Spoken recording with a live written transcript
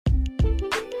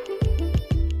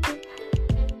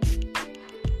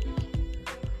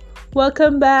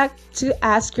Welcome back to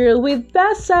Ask Girl with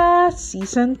Bessa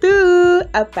Season 2,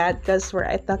 a podcast where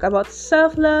I talk about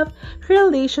self-love,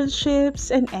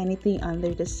 relationships, and anything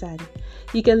under the sun.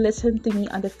 You can listen to me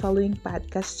on the following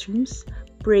podcast streams: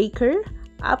 Breaker,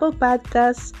 Apple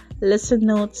Podcasts, Listen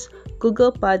Notes,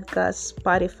 Google Podcasts,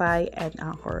 Spotify, and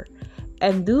Anchor.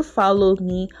 And do follow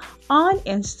me on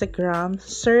Instagram.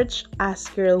 Search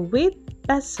Ask Girl with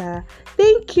Bessa.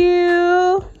 Thank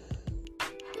you!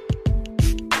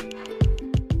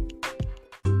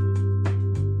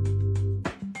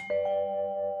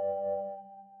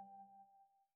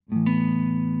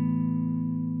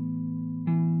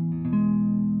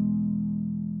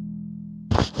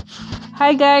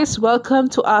 Hi guys,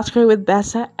 welcome to Oscar with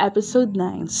Bessa episode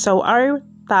 9. So our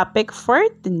topic for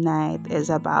tonight is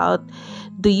about,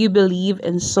 do you believe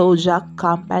in zodiac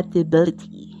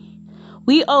compatibility?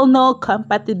 We all know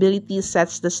compatibility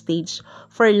sets the stage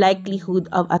for likelihood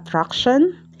of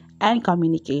attraction and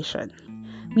communication,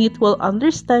 mutual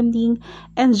understanding,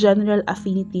 and general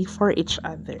affinity for each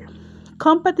other.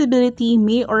 Compatibility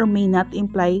may or may not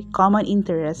imply common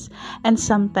interests, and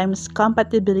sometimes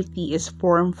compatibility is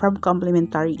formed from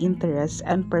complementary interests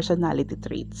and personality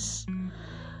traits.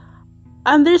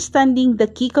 Understanding the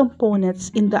key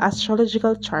components in the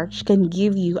astrological chart can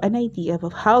give you an idea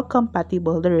of how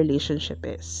compatible the relationship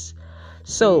is.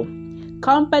 So,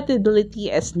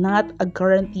 compatibility is not a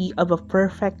guarantee of a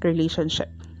perfect relationship.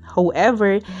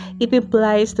 However, it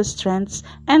implies the strengths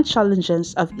and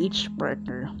challenges of each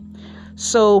partner.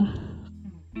 So,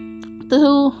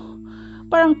 to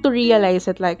realize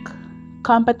it, like,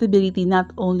 compatibility not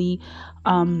only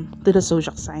to the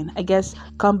zodiac sign. I guess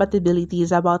compatibility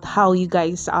is about how you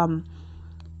guys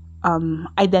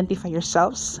identify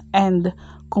yourselves, and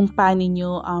kung paano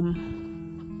nyo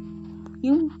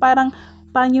yung parang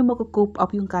paano mo cope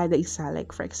up yung kada isa.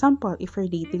 Like, for example, if you're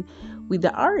dating with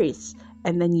the Aries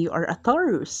and then you are a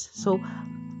Taurus, so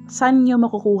saan nyo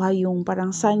makukuha yung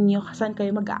parang saan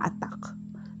kayo mag-a-attack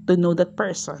to know that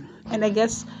person. And I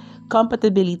guess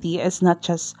compatibility is not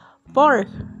just for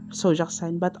zodiac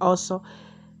sign, but also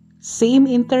same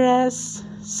interests,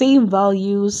 same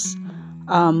values,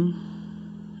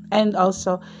 and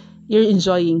also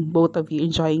both of you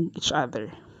enjoying each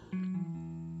other.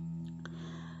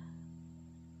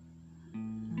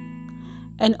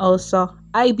 And also,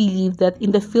 I believe that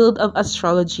in the field of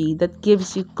astrology, that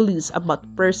gives you clues about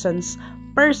person's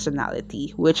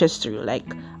personality, which is true. Like,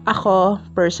 ako,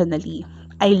 personally,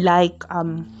 I like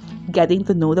getting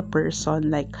to know the person.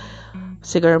 Like,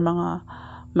 siguro mga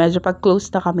medyo pag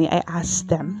close na kami, I ask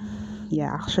them.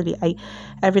 Yeah, actually,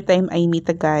 every time I meet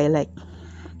a guy, like,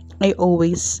 I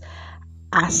always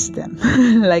ask them,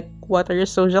 like, what are your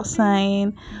zodiac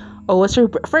sign? Oh, what's your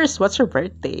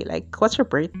birthday? Like, what's your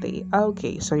birthday?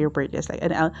 Okay, so your birthday is like,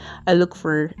 and I'll look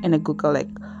for in a Google, like,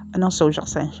 anong zodiac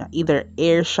sign siya? Either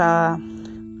air siya,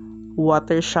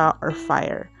 water siya, or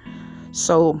fire.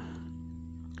 So,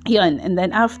 yun. And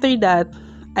then after that,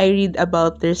 I read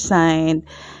about their sign,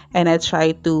 and I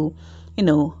try to,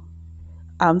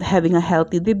 having a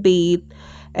healthy debate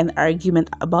and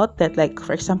argument about that. Like,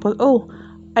 for example,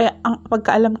 ang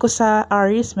pagkaalam ko sa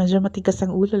Aries, medyo matigas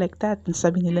ang ulo, like that. And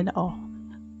sabi nila na,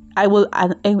 I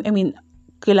mean,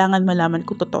 kailangan malaman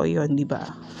kung totoo yun, di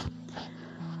ba?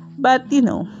 But,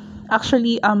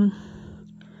 actually,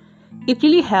 it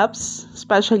really helps,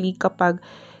 especially kapag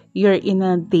you're in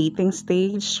a dating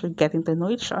stage, you're getting to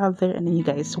know each other, and then you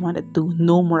guys wanted to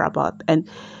know more about, and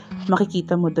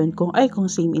makikita mo dun kung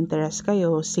same interest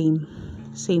kayo, same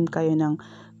kayo ng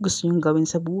gusto nyong gawin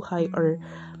sa buhay, or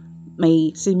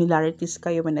may similarities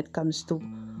kayo when it comes to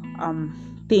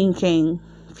thinking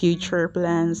future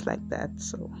plans, like that.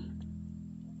 So,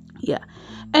 yeah.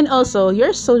 And also,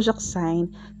 your zodiac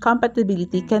sign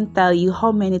compatibility can tell you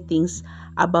how many things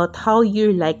about how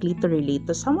you're likely to relate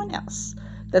to someone else.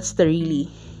 That's the really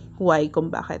why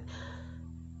kung bakit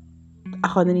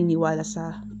ako naniniwala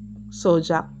sa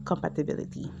zodiac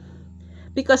compatibility.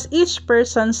 Because each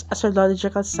person's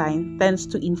astrological sign tends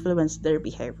to influence their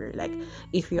behavior. Like,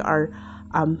 if you are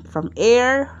from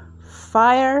air,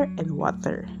 fire, and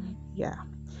water. Yeah.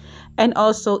 And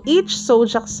also, each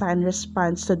zodiac sign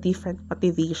responds to different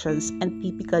motivations and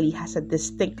typically has a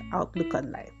distinct outlook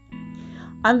on life.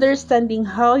 Understanding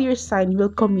how your sign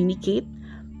will communicate,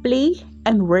 play,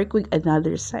 and work with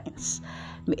another signs.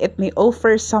 It may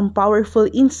offer some powerful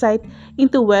insight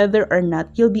into whether or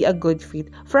not you'll be a good fit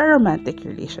for a romantic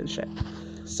relationship.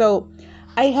 So,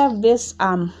 I have this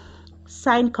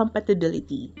sign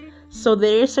compatibility. So,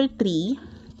 there's are 3.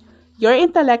 Your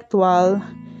intellectual,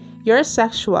 your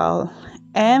sexual,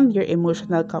 and your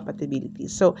emotional compatibility.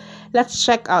 So, let's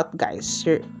check out, guys,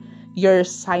 your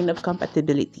sign of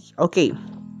compatibility. Okay.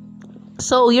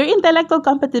 So your intellectual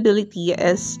compatibility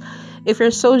is if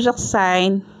your zodiac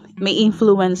sign may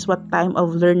influence what type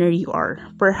of learner you are.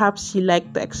 Perhaps you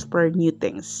like to explore new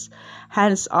things,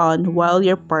 hands-on, while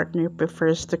your partner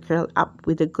prefers to curl up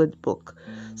with a good book.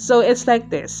 So it's like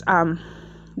this.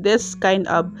 This kind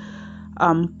of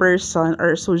person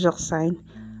or zodiac sign,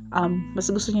 mas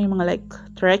gusto niya yung mga like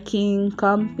trekking,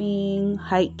 camping,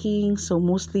 hiking. So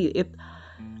mostly it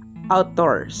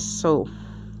outdoors. So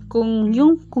kung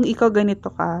ikaw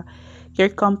ganito ka, you're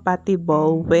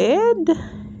compatible with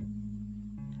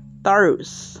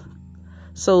Taurus.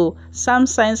 So, some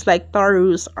signs like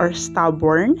Taurus are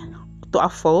stubborn to a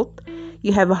fault.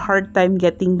 You have a hard time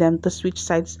getting them to switch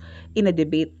sides in a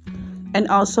debate. And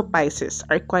also Pisces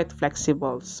are quite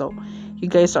flexible. So, you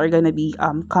guys are gonna be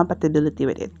compatibility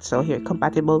with it. So, you're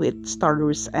compatible with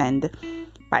Taurus and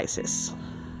Pisces.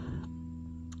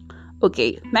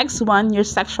 Okay, next one, your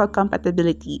sexual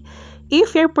compatibility.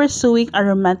 If you're pursuing a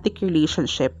romantic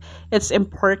relationship, it's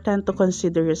important to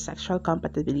consider your sexual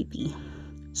compatibility.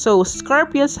 So,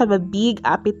 Scorpios have a big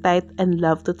appetite and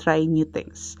love to try new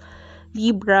things.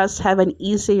 Libras have an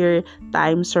easier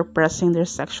time suppressing their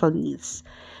sexual needs.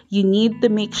 You need to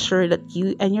make sure that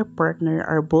you and your partner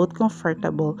are both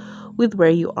comfortable with where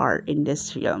you are in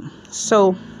this realm.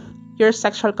 So, your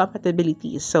sexual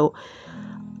compatibility. So,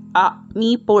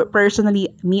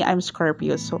 personally, I'm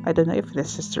Scorpio, so I don't know if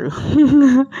this is true.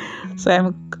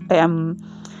 So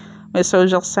my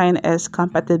zodiac sign is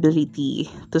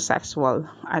compatibility to sexual.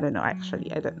 I don't know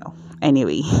actually. I don't know.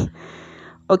 Anyway,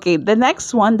 okay. The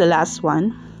next one, the last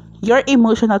one, your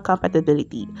emotional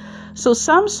compatibility. So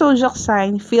some zodiac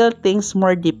sign feel things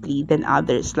more deeply than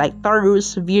others, like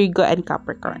Taurus, Virgo, and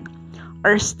Capricorn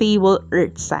are stable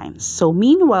earth signs. So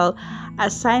meanwhile, a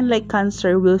sign like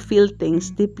Cancer will feel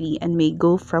things deeply and may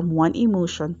go from one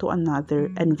emotion to another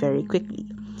and very quickly.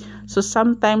 So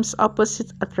sometimes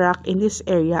opposites attract in this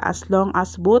area as long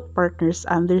as both partners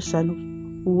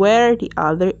understand where the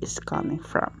other is coming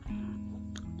from.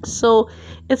 So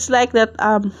it's like that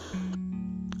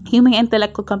human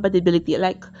intellectual compatibility,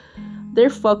 like their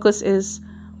focus is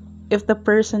if the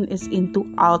person is into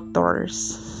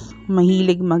outdoors,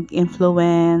 mahilig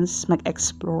mag-influence,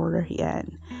 mag-explore,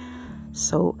 yan.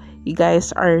 So, you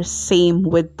guys are same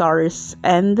with Taurus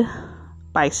and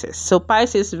Pisces. So,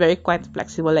 Pisces is very quite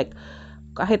flexible. Like,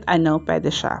 kahit ano,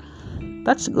 pwede siya.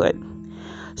 That's good.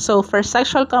 So, for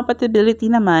sexual compatibility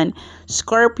naman,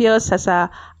 Scorpios has a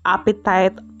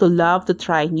appetite to love to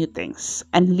try new things.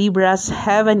 And Libras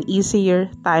have an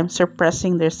easier time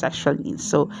suppressing their sexual needs.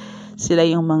 So, sila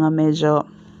yung mga medyo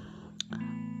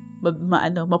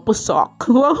mapusok.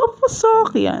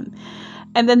 Mapusok yan.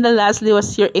 And then the lastly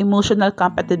was your emotional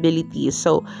compatibility.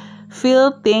 So,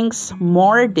 feel things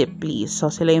more deeply. So,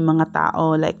 sila yung mga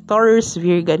tao like Taurus,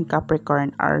 Virgo, and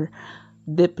Capricorn are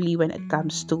deeply when it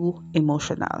comes to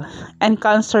emotional. And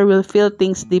Cancer will feel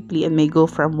things deeply and may go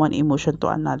from one emotion to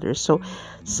another. So,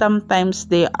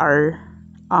 sometimes they are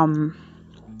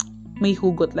may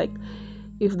hugot, like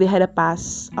if they had a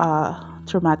past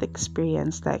traumatic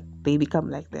experience, like they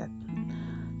become like that.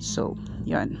 So,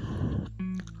 yun.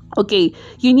 Okay,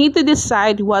 you need to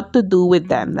decide what to do with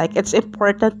them. Like, it's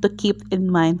important to keep in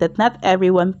mind that not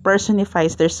everyone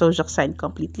personifies their zodiac sign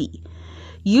completely.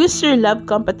 Use your love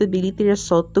compatibility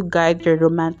result to guide your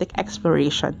romantic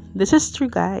exploration. This is true,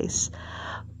 guys.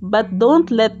 But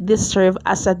don't let this serve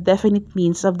as a definite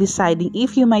means of deciding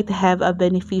if you might have a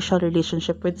beneficial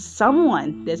relationship with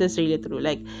someone. This is really true.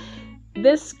 Like,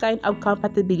 this kind of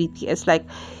compatibility is like,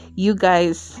 you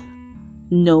guys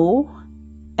know,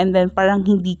 and then parang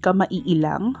hindi ka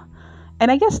maiilang.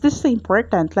 And I guess this is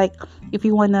important. Like, if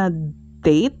you wanna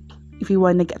date, if you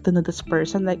wanna get to know this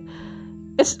person, like,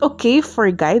 it's okay for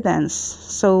guidance.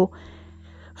 So,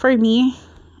 for me,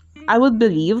 I would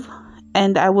believe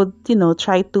and I would,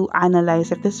 try to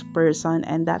analyze if this person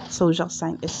and that zodiac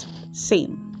sign is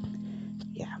same.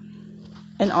 Yeah.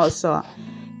 And also,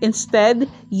 instead,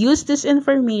 use this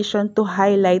information to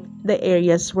highlight the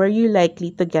areas where you're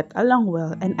likely to get along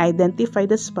well and identify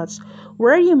the spots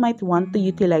where you might want to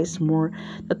utilize more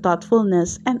the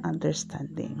thoughtfulness and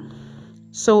understanding.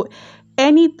 So,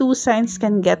 any two signs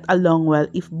can get along well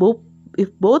if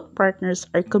both partners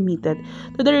are committed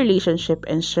to the relationship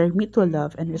and share mutual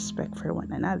love and respect for one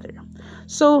another.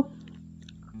 So,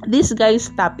 this guy's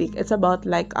topic, it's about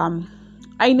like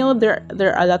I know there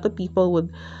are a lot of people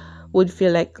would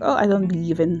feel like, oh, I don't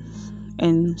believe in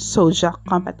zodiac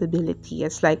compatibility.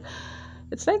 It's like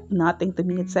nothing to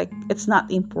me. It's like it's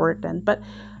not important. But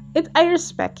I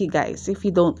respect you guys if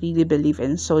you don't really believe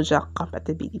in zodiac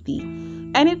compatibility.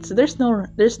 And it's there's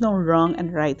no wrong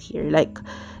and right here. Like,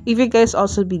 if you guys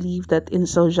also believe that in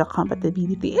social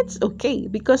compatibility, it's okay,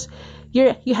 because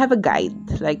you have a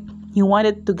guide. Like, you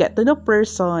wanted to get to know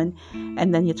person,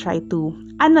 and then you try to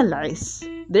analyze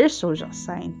their social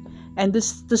sign, and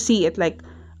just to see it, like,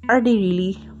 are they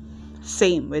really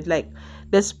same with, like,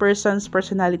 this person's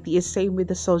personality is same with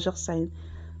the social sign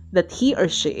that he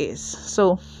or she is.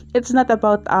 So it's not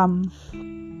about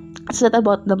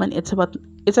the money,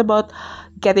 it's about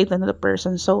getting to know the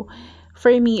person. So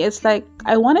for me, it's like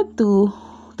I wanted to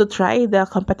try the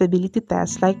compatibility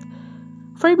test, like,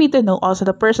 for me to know also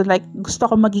the person. Like, gusto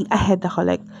ko maging ahead ako,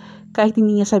 like, kahit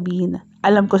hindi niya sabihin,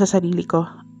 alam ko sa sarili ko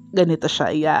ganito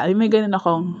siya. Yeah, may ganun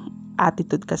akong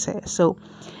attitude kasi. So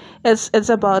it's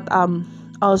about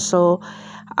also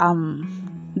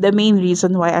the main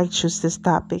reason why I choose this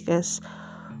topic is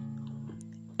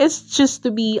it's just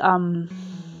to be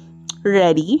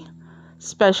ready,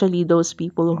 especially those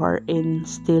people who are in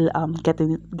still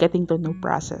getting to know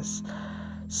process.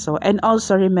 So, and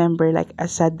also remember, like I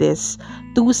said, this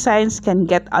two signs can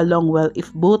get along well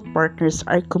if both partners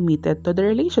are committed to the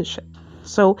relationship.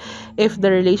 So if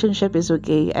the relationship is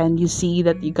okay and you see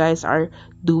that you guys are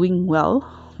doing well,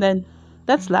 then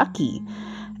that's lucky.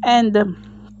 And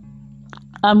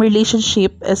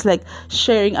relationship is like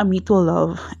sharing a mutual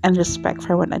love and respect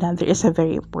for one another is a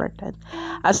very important.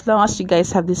 As long as you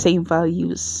guys have the same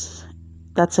values,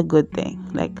 that's a good thing.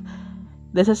 Like,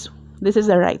 this is this is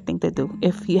the right thing to do.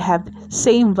 If you have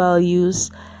same values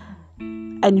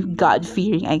and God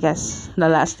fearing, I guess the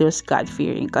last was God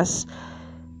fearing, because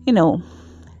you know,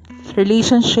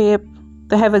 relationship,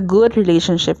 to have a good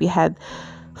relationship, you had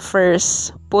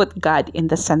first put God in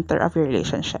the center of your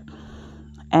relationship.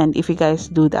 And if you guys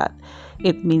do that,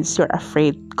 it means you're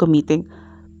afraid committing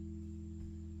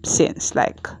sins,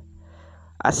 like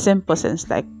a simple sins,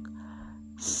 like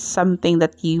something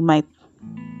that you might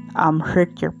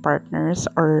hurt your partners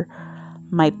or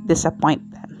might disappoint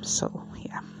them. So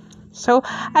yeah. So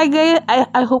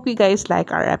I hope you guys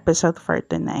like our episode for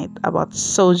tonight about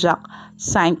zodiac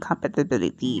sign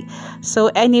compatibility. So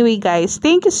anyway, guys,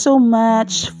 thank you so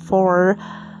much for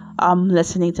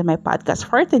listening to my podcast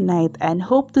for tonight, and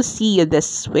hope to see you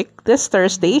this week, this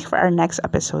Thursday, for our next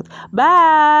episode.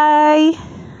 Bye.